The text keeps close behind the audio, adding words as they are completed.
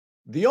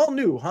The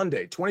all-new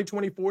Hyundai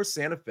 2024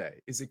 Santa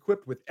Fe is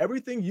equipped with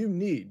everything you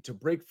need to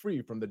break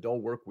free from the dull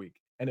work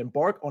week and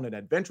embark on an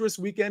adventurous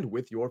weekend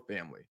with your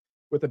family.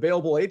 With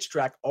available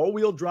H-Track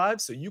all-wheel drive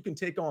so you can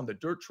take on the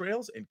dirt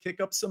trails and kick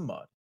up some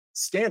mud.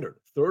 Standard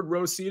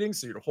third-row seating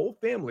so your whole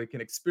family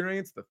can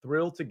experience the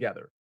thrill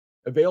together.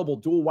 Available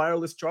dual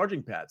wireless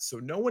charging pads so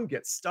no one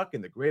gets stuck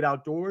in the great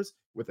outdoors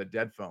with a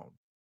dead phone.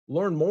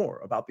 Learn more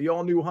about the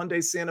all-new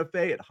Hyundai Santa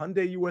Fe at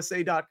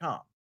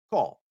HyundaiUSA.com.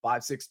 Call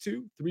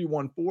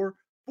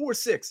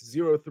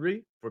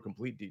 562-314-4603 for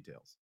complete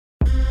details.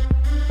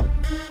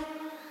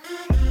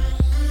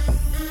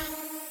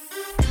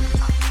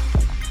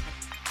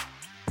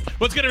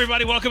 What's good,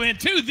 everybody? Welcome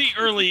into the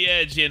Early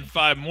Edge in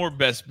 5 more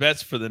best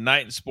bets for the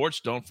night in sports.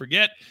 Don't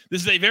forget,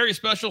 this is a very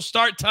special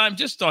start time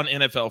just on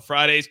NFL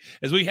Fridays,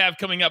 as we have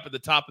coming up at the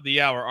top of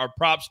the hour our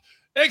props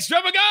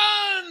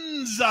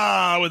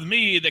extravaganza with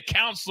me, the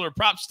counselor,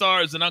 prop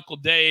stars, and Uncle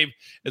Dave,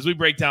 as we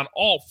break down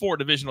all 4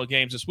 divisional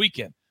games this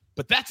weekend.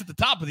 But that's at the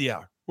top of the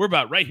hour. We're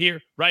about right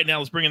here, right now.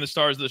 Let's bring in the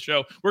stars of the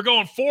show. We're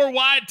going 4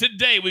 wide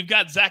today. We've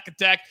got Zach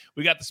Attack.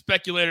 We got the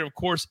speculator, of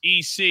course,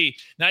 EC.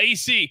 Now,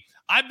 EC,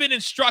 I've been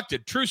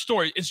instructed, true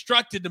story,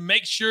 instructed to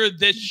make sure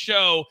this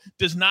show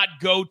does not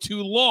go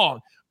too long.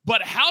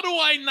 But how do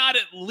I not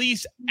at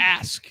least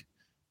ask?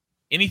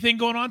 Anything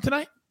going on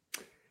tonight?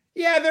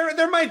 Yeah,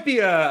 there might be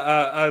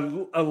a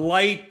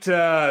light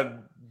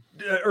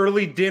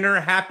early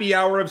dinner happy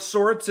hour of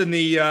sorts in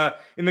the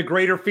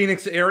greater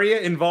Phoenix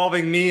area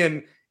involving me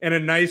and a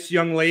nice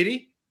young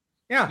lady.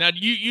 Yeah. Now,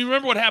 you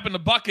remember what happened to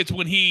Buckets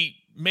when he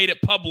made it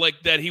public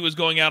that he was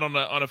going out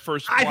on a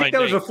first blind I think that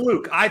date? was a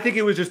fluke. I think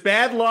it was just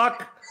bad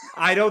luck.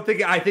 I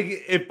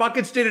think if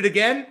Buckets did it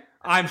again,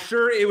 I'm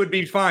sure it would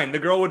be fine. The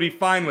girl would be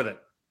fine with it.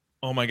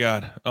 Oh my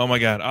God. All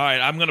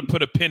right, I'm going to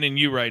put a pin in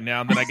you right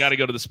now, and then I got to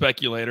go to the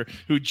speculator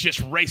who just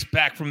raced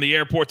back from the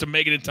airport to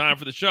make it in time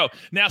for the show.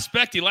 Now,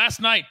 Specty, last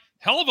night,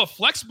 hell of a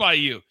flex by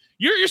you.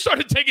 You're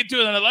starting to take it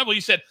to another level.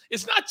 You said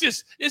it's not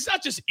just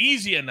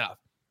easy enough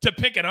to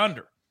pick an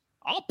under.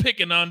 I'll pick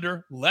an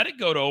under, let it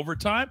go to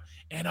overtime,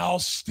 and I'll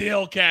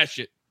still cash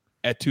it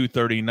at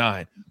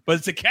 239. But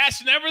it's a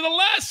cash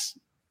nevertheless.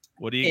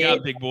 What do you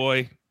got, big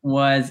boy?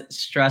 Was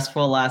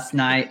stressful last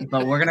night,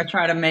 but we're going to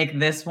try to make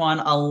this one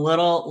a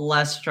little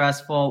less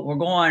stressful. We're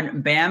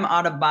going Bam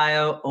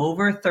Adebayo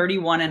over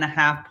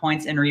 31.5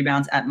 points and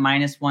rebounds at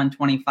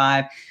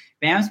 -125.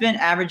 Bam's been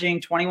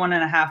averaging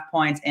 21.5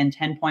 points and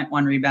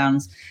 10.1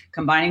 rebounds,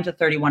 combining to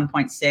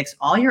 31.6.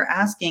 All you're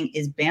asking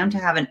is Bam to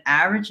have an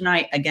average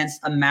night against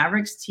a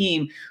Mavericks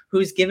team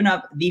who's given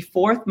up the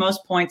 4th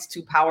most points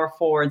to power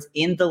forwards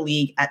in the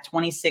league at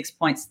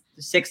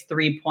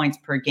 26.63 points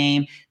per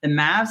game. The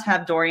Mavs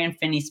have Dorian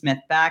Finney-Smith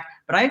back,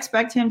 but I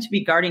expect him to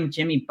be guarding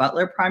Jimmy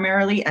Butler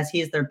primarily, as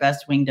he is their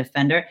best wing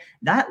defender.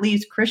 That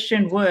leaves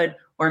Christian Wood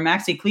or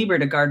Maxi Kleber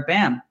to guard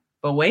Bam.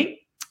 But wait,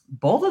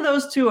 both of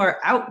those two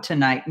are out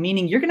tonight,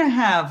 meaning you're going to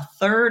have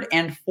 3rd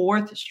and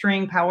 4th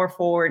string power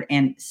forward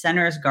and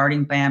centers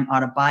guarding Bam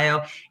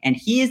Adebayo, and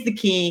he is the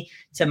key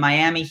to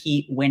Miami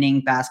Heat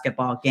winning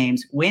basketball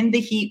games. When the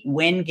Heat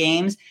win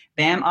games,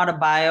 Bam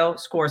Adebayo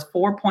scores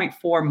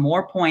 4.4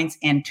 more points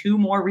and 2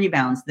 more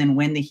rebounds than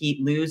when the Heat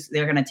lose.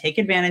 They're going to take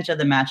advantage of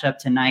the matchup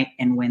tonight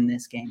and win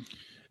this game.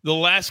 The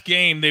last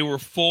game, they were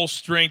full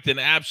strength, and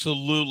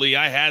absolutely,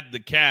 I had the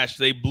cash.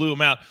 They blew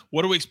them out.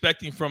 What are we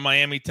expecting from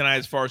Miami tonight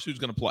as far as who's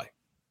going to play?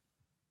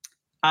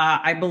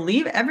 I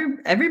believe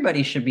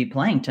everybody should be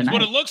playing tonight. That's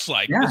what it looks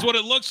like. Yeah. That's what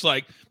it looks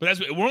like. But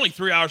we're only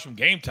 3 hours from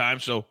game time,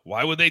 so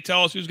why would they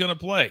tell us who's going to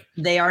play?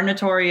 They are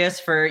notorious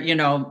for,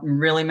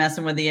 really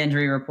messing with the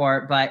injury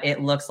report, but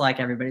it looks like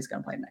everybody's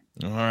going to play tonight.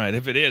 All right.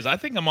 If it is, I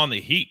think I'm on the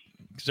Heat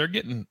because they're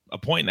getting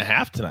 1.5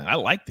 points tonight. I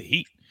like the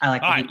Heat. I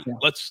like All right,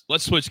 let's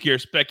switch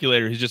gears.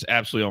 Speculator, he's just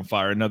absolutely on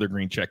fire. Another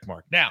green check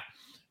mark. Now,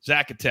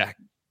 Zach Attack,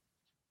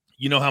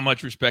 you know how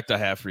much respect I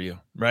have for you,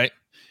 right?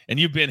 And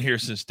you've been here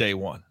since day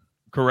one,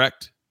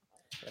 correct?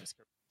 That's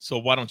correct. So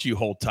why don't you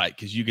hold tight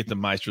because you get the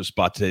maestro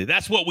spot today.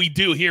 That's what we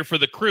do here for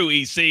the crew,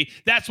 EC.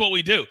 That's what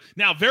we do.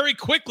 Now, very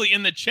quickly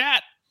in the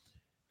chat,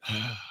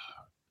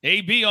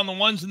 AB on the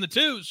 1s and the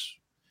 2s,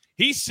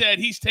 he said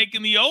he's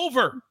taking the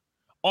over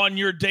on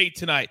your date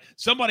tonight.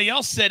 Somebody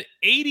else said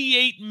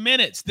 88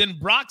 minutes. Then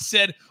Brock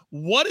said,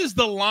 what is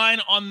the line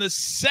on the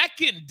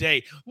second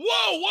day?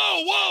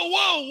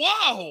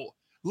 Whoa.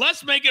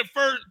 Let's make it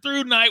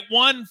through night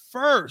 1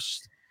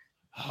 first.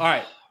 All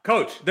right,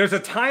 Coach, there's a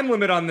time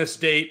limit on this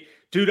date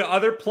due to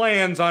other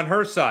plans on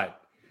her side.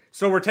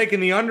 So we're taking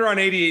the under on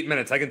 88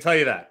 minutes. I can tell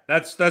you that.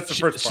 That's the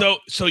first part.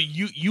 So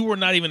you were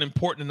not even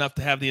important enough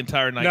to have the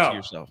entire night to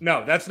yourself.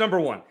 No, that's number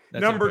 1.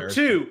 Number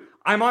 2,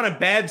 I'm on a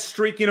bad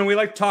streak. We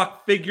like to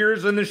talk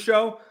figures in the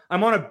show.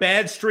 I'm on a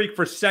bad streak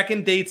for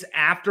second dates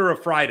after a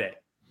Friday.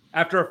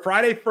 After a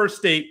Friday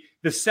first date,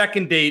 the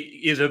second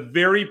date is a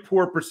very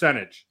poor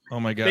percentage.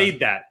 Oh, my God. Fade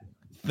that.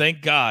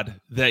 Thank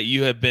God that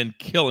you have been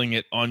killing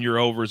it on your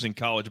overs in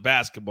college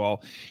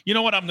basketball. You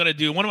know what I'm going to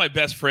do? One of my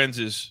best friends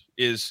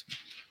is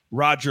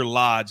Roger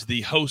Lodge,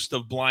 the host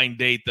of Blind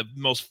Date, the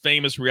most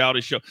famous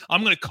reality show.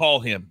 I'm going to call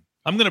him.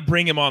 I'm going to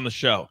bring him on the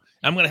show.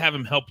 I'm going to have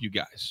him help you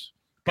guys.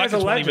 Guy's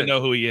Buckets won't even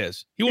know who he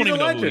is. He won't even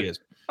know who he is.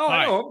 Oh,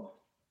 I know.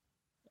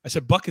 I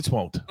said Buckets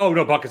won't. Oh,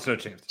 no, Buckets, no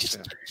chance.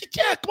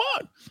 Yeah, come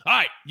on. All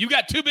right, you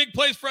got 2 big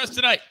plays for us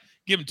tonight.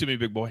 Give them to me,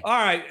 big boy. All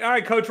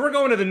right, Coach. We're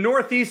going to the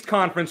Northeast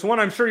Conference, one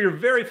I'm sure you're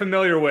very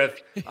familiar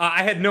with.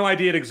 I had no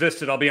idea it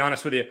existed, I'll be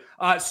honest with you.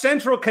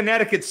 Central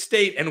Connecticut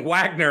State and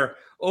Wagner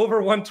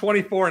over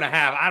 124.5.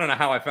 I don't know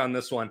how I found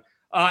this one.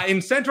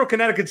 In Central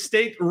Connecticut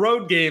State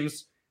road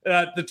games,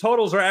 the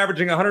totals are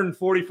averaging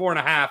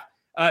 144.5.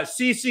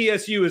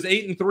 CCSU is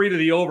 8-3 to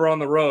the over on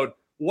the road.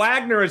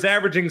 Wagner is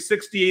averaging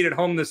 68 at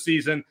home this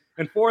season,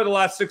 and 4 of the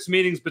last 6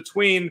 meetings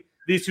between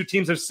these two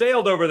teams have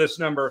sailed over this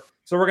number,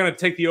 so we're going to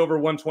take the over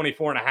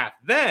 124.5.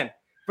 Then,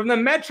 from the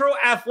Metro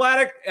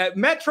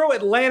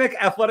Atlantic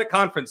Athletic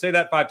Conference, say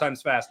that 5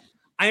 times fast,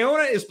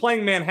 Iona is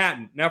playing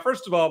Manhattan. Now,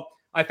 first of all,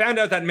 I found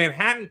out that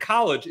Manhattan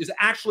College is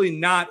actually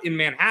not in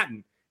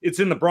Manhattan. It's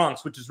in the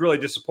Bronx, which is really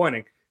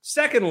disappointing.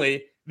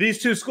 Secondly,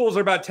 these two schools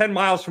are about 10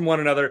 miles from one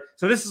another,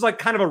 so this is like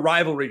kind of a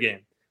rivalry game.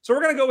 So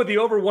we're going to go with the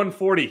over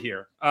 140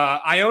 here.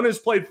 Iona's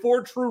played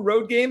 4 true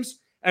road games,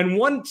 and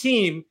one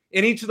team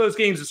in each of those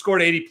games has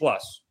scored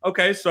 80-plus.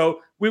 Okay, so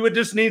we would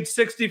just need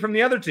 60 from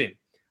the other team.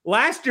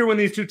 Last year when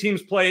these two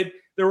teams played,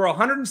 there were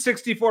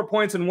 164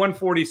 points and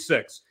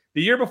 146.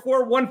 The year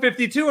before,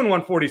 152 and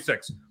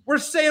 146. We're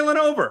sailing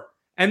over.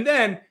 And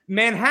then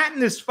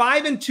Manhattan is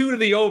 5-2 to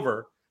the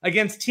over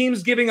against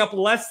teams giving up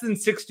less than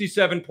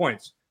 67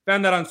 points.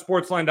 Found that on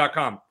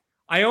sportsline.com.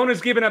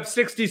 Iona's given up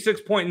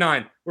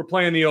 66.9. We're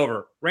playing the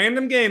over.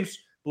 Random games,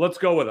 but let's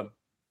go with them.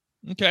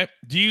 Okay.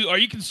 Are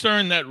you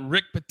concerned that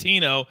Rick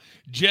Pitino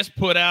just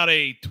put out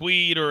a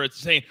tweet or it's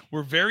saying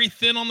we're very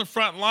thin on the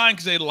front line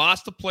because they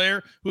lost a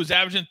player who's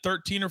averaging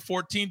 13 or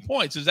 14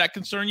 points? Does that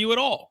concern you at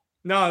all?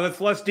 No, that's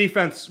less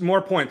defense,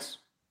 more points.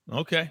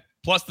 Okay.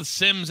 Plus the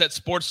Sims at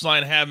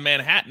Sportsline have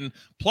Manhattan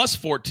plus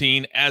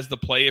 14 as the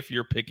play if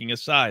you're picking a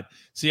side.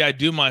 See, I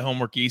do my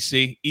homework,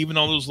 EC, even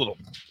all those little...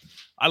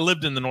 I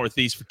lived in the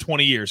Northeast for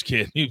 20 years,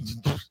 kid.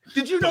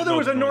 Did you know there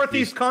was a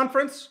Northeast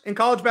Conference in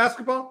college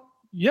basketball?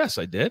 Yes,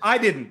 I did. I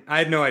didn't. I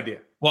had no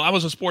idea. Well, I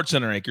was a Sports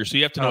Center anchor, so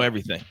you have to know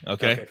everything,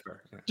 okay?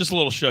 Fair. Yeah. Just a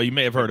little show. You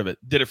may have heard of it.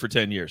 Did it for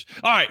 10 years.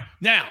 All right,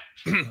 now,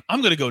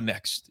 I'm going to go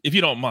next, if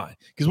you don't mind,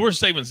 because we're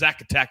saving Zach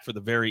Attack for the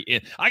very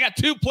end. I got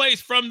 2 plays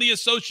from the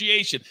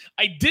association.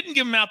 I didn't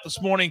give them out this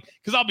morning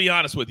because I'll be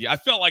honest with you. I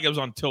felt like I was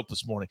on tilt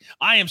this morning.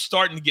 I am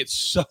starting to get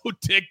so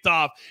ticked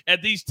off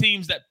at these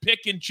teams that pick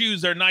and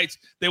choose their nights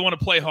they want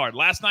to play hard.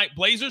 Last night,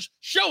 Blazers,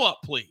 show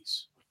up,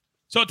 please.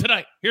 So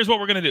tonight, here's what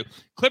we're going to do.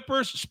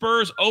 Clippers,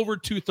 Spurs over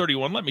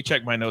 231. Let me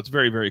check my notes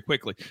very, very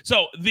quickly.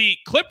 So the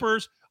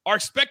Clippers are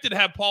expected to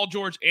have Paul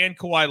George and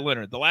Kawhi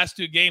Leonard. The last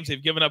 2 games,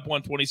 they've given up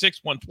 126,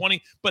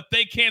 120, but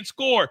they can't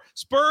score.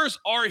 Spurs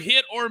are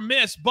hit or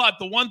miss, but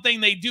the one thing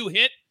they do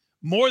hit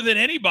more than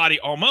anybody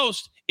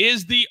almost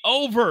is the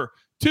over.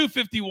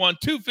 251,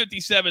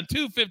 257,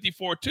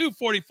 254,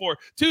 244,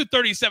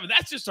 237.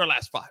 That's just our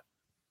last 5.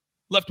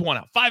 Left 1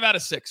 out. 5 out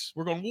of 6.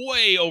 We're going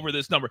way over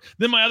this number.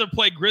 Then my other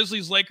play,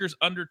 Grizzlies, Lakers,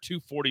 under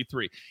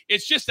 243.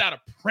 It's just out of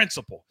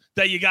principle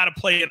that you got to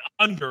play an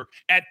under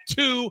at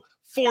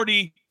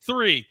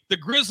 243. The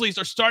Grizzlies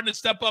are starting to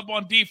step up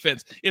on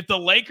defense. If the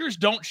Lakers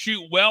don't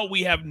shoot well,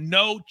 we have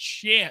no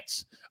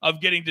chance of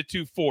getting to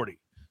 240.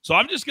 So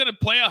I'm just going to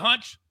play a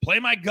hunch, play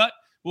my gut.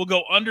 We'll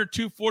go under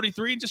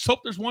 243 and just hope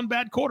there's one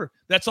bad quarter.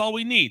 That's all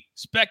we need.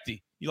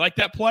 Specty, you like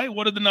that play?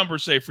 What did the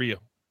numbers say for you?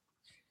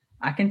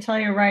 I can tell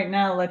you right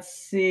now, let's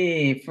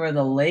see, for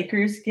the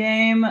Lakers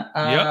game,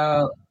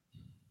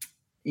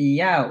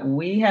 yeah,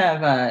 we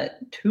have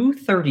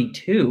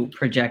 232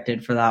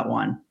 projected for that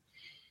one.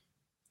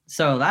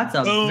 So that's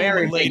a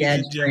very big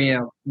edge for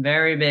you.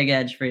 Very big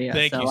edge for you.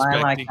 Thank you,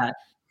 I like that.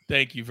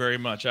 Thank you very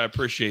much. I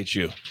appreciate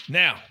you.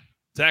 Now,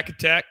 Zach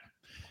Attack,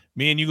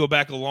 me and you go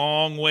back a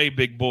long way,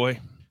 big boy.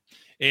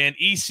 And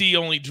EC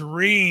only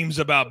dreams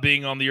about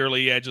being on the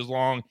early edge as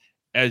long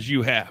as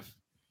you have.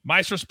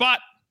 Maestro Spot.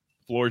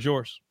 Floor is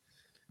yours.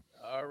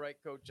 All right,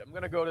 Coach. I'm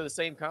going to go to the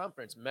same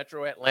conference,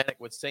 Metro Atlantic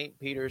with St.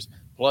 Peter's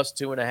plus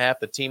 2.5,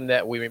 the team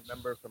that we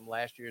remember from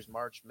last year's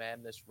March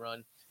Madness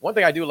run. One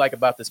thing I do like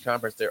about this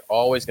conference, they're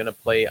always going to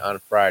play on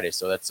Friday,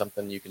 so that's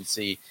something you can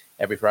see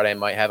every Friday. I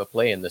might have a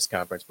play in this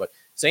conference, but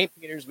St.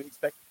 Peter's, we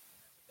expect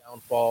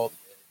downfall.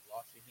 They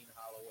lost Shaheen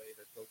Holloway,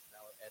 their coach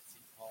now at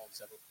Seton Hall.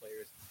 Several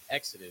players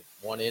exited.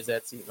 One is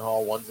at Seton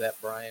Hall, one's at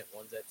Bryant,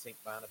 one's at St.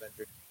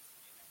 Bonaventure.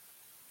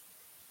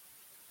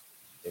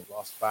 They've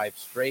lost 5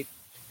 straight,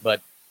 but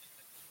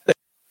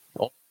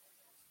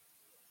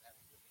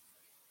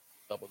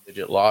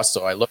double-digit loss.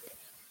 So I look at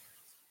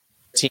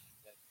the team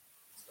that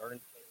starting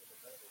to play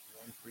with the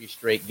won 3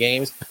 straight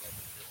games.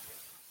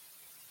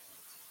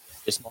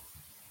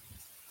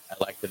 I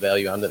like the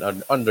value on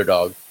the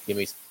underdog. Give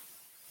me.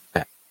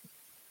 All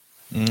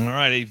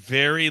right, a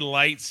very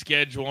light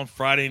schedule on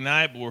Friday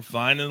night, but we're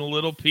finding the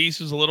little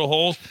pieces, the little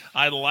holes.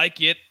 I like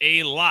it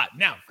a lot.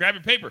 Now, grab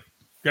your paper.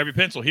 Grab your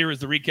pencil. Here is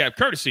the recap,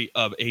 courtesy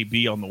of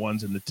AB on the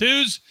 1s and the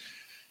 2s.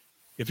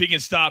 If he can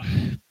stop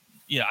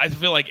Yeah, I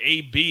feel like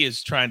AB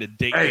is trying to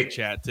date the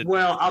chat.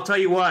 Well, I'll tell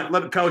you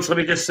what. Coach, let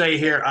me just say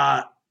here.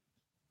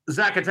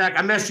 Zach Attack,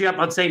 I messed you up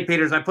on St.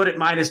 Peter's. I put it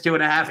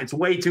 -2.5. It's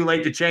way too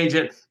late to change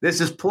it. This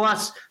is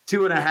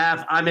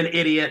 +2.5. I'm an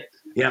idiot.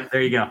 Yep,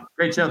 there you go.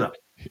 Great show, though.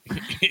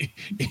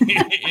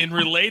 In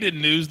related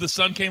news, the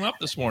sun came up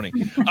this morning.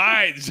 All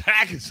right,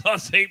 Zach is on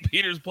St.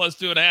 Peter's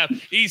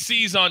 +2.5.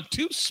 EC's on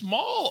 2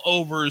 small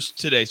overs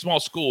today, small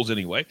schools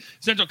anyway.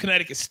 Central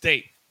Connecticut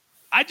State.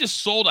 I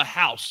just sold a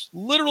house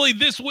literally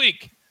this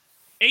week,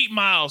 8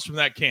 miles from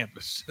that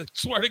campus. I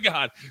swear to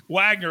God.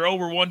 Wagner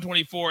over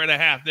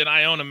 124.5. Then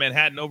Iona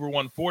Manhattan over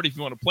 140. If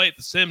you want to play it,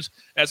 the Sims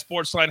at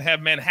Sportsline have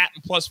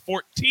Manhattan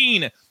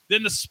 +14.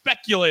 Then the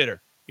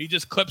Speculator. He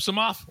just clips them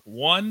off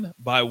one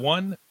by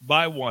one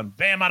by one.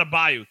 Bam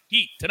Adebayo.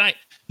 Heat tonight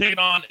taking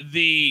on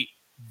the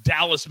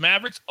Dallas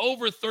Mavericks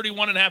over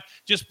 31.5.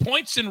 Just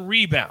points and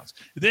rebounds.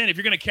 Then if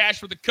you're going to cash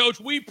for the coach,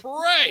 we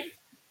pray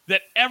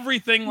that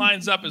everything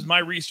lines up as my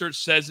research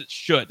says it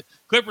should.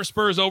 Clippers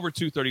Spurs over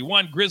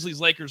 231.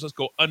 Grizzlies Lakers, let's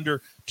go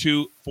under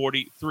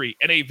 243.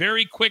 And a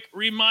very quick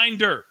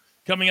reminder,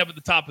 coming up at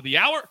the top of the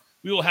hour,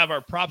 we will have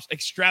our props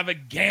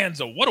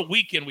extravaganza. What a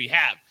weekend we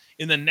have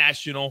in the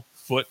National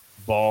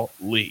Football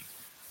League.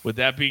 With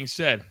that being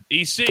said,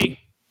 EC,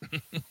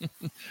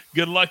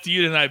 good luck to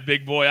you tonight,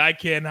 big boy. I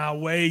cannot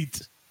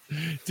wait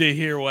to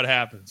hear what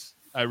happens.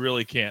 I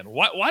really can.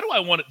 Why do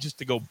I want it just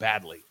to go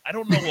badly? I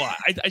don't know why.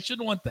 I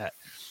shouldn't want that.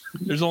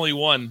 There's only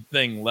one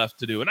thing left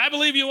to do, and I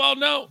believe you all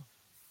know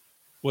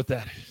what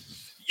that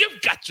is.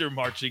 You've got your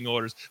marching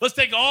orders. Let's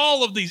take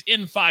all of these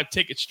in-5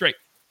 tickets straight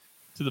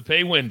to the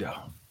pay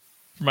window.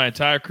 For my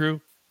entire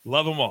crew,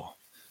 love them all.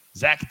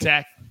 Zach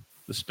Attack,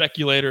 the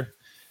Speculator,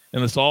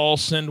 and let's all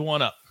send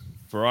one up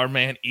for our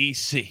man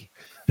EC,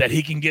 that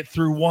he can get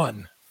through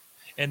 1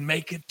 and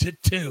make it to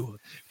 2.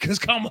 Because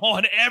come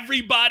on,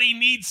 everybody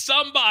needs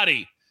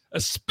somebody,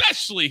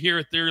 especially here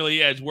at the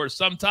Early Edge, where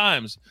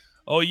sometimes,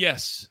 oh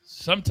yes,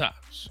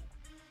 sometimes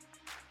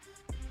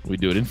we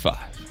do it in 5.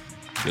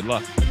 Good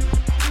luck.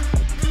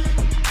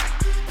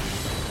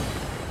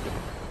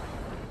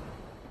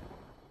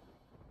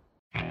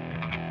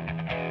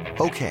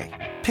 Okay,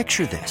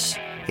 picture this.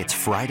 It's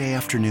Friday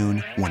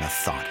afternoon when a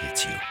thought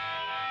hits you.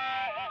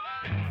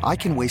 I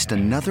can waste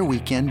another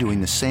weekend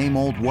doing the same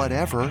old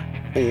whatever,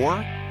 or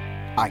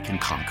I can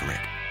conquer it.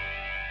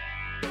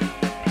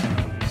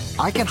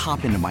 I can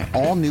hop into my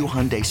all-new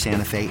Hyundai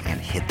Santa Fe and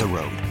hit the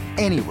road.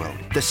 Any road.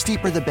 The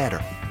steeper, the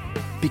better.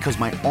 Because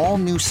my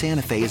all-new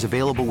Santa Fe is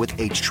available with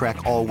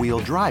H-Track all-wheel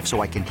drive,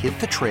 so I can hit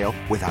the trail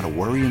without a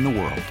worry in the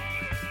world.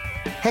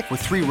 Heck, with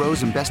 3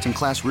 rows and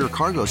best-in-class rear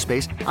cargo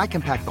space, I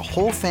can pack the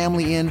whole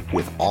family in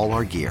with all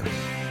our gear.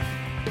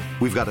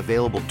 We've got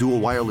available dual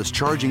wireless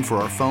charging for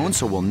our phones,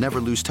 so we'll never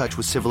lose touch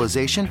with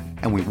civilization,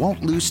 and we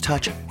won't lose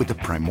touch with the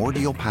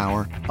primordial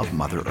power of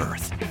Mother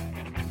Earth.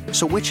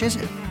 So which is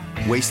it?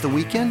 Waste the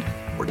weekend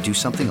or do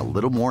something a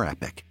little more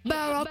epic?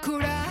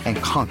 And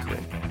conquer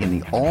it in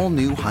the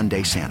all-new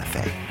Hyundai Santa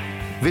Fe.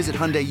 Visit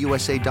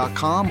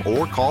HyundaiUSA.com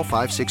or call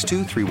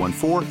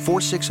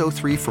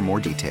 562-314-4603 for more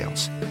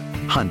details.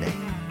 Hyundai,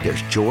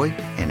 there's joy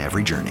in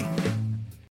every journey.